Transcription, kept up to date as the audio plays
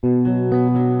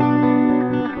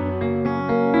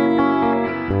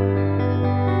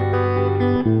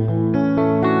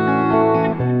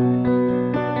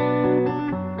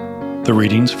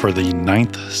Readings for the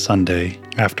 9th Sunday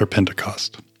after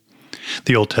Pentecost.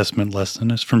 The Old Testament lesson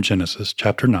is from Genesis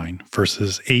chapter 9,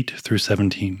 verses 8 through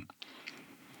 17.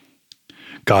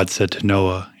 God said to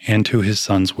Noah and to his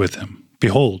sons with him,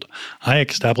 "Behold, I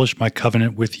establish my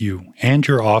covenant with you and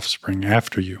your offspring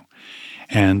after you,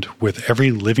 and with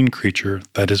every living creature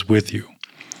that is with you,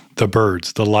 the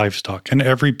birds, the livestock, and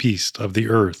every beast of the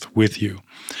earth with you.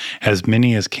 As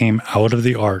many as came out of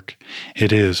the ark,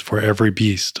 it is for every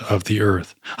beast of the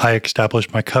earth. I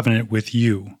establish my covenant with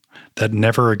you, that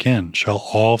never again shall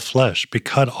all flesh be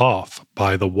cut off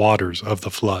by the waters of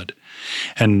the flood,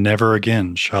 and never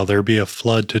again shall there be a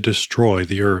flood to destroy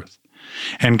the earth."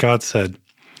 And God said,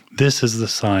 "This is the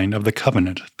sign of the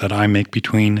covenant that I make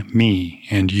between me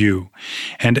and you,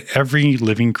 and every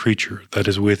living creature that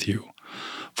is with you,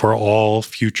 for all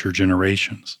future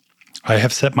generations. I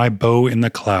have set my bow in the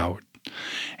cloud,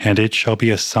 and it shall be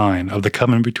a sign of the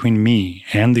covenant between me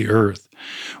and the earth.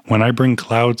 When I bring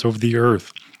clouds over the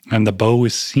earth, and the bow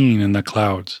is seen in the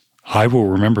clouds, I will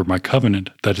remember my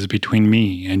covenant that is between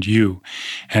me and you,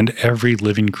 and every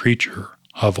living creature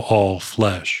of all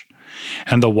flesh.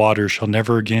 And the water shall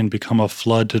never again become a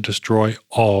flood to destroy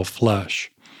all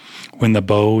flesh. When the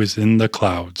bow is in the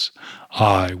clouds,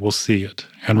 I will see it,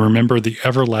 and remember the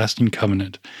everlasting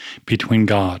covenant between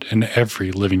God and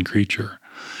every living creature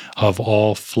of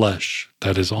all flesh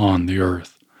that is on the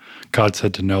earth." God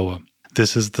said to Noah,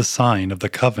 "This is the sign of the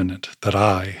covenant that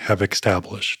I have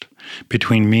established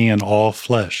between me and all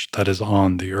flesh that is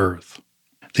on the earth."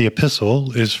 The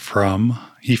epistle is from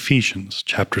Ephesians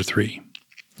chapter 3.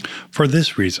 "For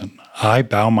this reason I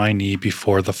bow my knee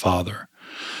before the Father,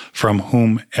 from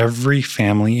whom every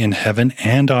family in heaven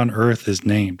and on earth is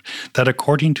named, that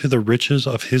according to the riches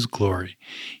of his glory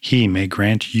he may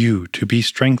grant you to be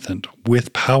strengthened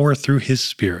with power through his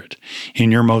Spirit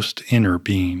in your most inner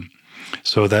being,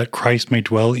 so that Christ may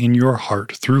dwell in your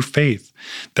heart through faith,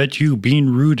 that you, being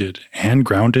rooted and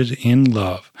grounded in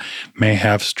love, may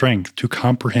have strength to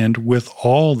comprehend with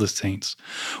all the saints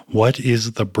what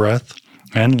is the breadth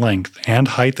and length and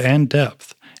height and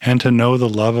depth, and to know the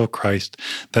love of Christ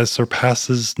that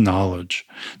surpasses knowledge,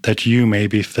 that you may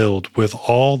be filled with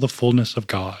all the fullness of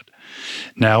God.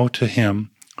 Now to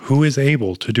him who is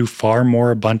able to do far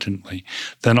more abundantly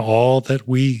than all that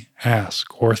we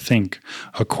ask or think,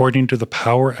 according to the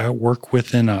power at work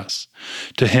within us,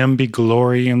 to him be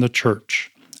glory in the church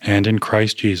and in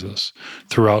Christ Jesus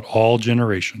throughout all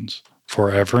generations,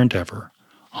 forever and ever.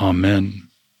 Amen."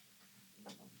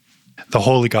 The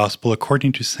Holy Gospel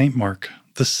according to St. Mark,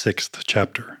 the 6th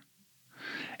chapter.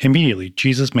 Immediately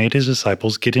Jesus made his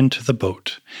disciples get into the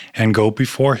boat and go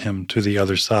before him to the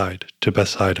other side, to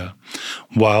Bethsaida,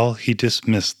 while he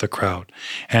dismissed the crowd.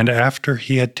 And after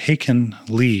he had taken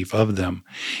leave of them,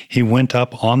 he went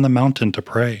up on the mountain to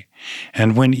pray.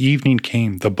 And when evening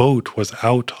came, the boat was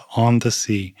out on the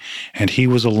sea, and he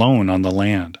was alone on the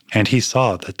land. And he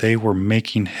saw that they were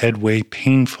making headway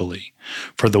painfully,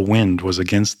 for the wind was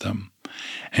against them.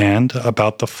 And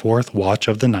about the 4th watch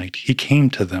of the night he came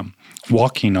to them,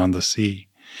 walking on the sea.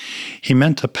 He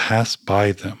meant to pass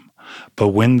by them, but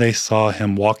when they saw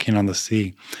him walking on the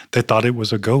sea, they thought it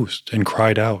was a ghost and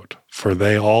cried out, for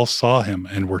they all saw him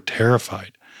and were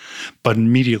terrified. But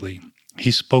immediately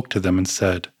he spoke to them and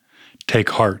said, "Take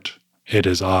heart, it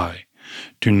is I.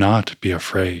 Do not be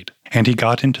afraid." And he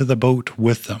got into the boat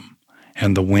with them,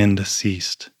 and the wind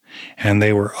ceased, and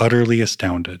they were utterly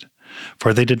astounded,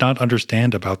 for they did not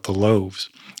understand about the loaves,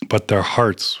 but their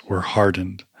hearts were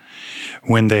hardened.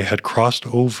 When they had crossed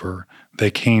over, they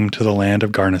came to the land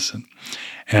of Gennesaret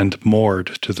and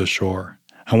moored to the shore.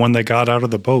 And when they got out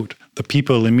of the boat, the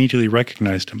people immediately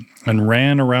recognized him and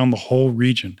ran around the whole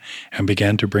region and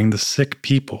began to bring the sick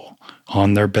people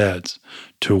on their beds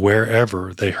to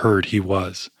wherever they heard he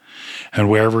was. And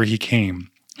wherever he came,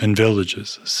 in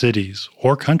villages, cities,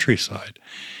 or countryside,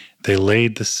 they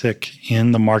laid the sick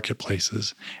in the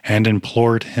marketplaces and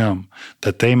implored him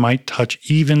that they might touch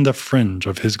even the fringe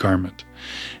of his garment.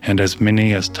 And as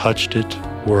many as touched it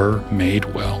were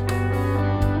made well.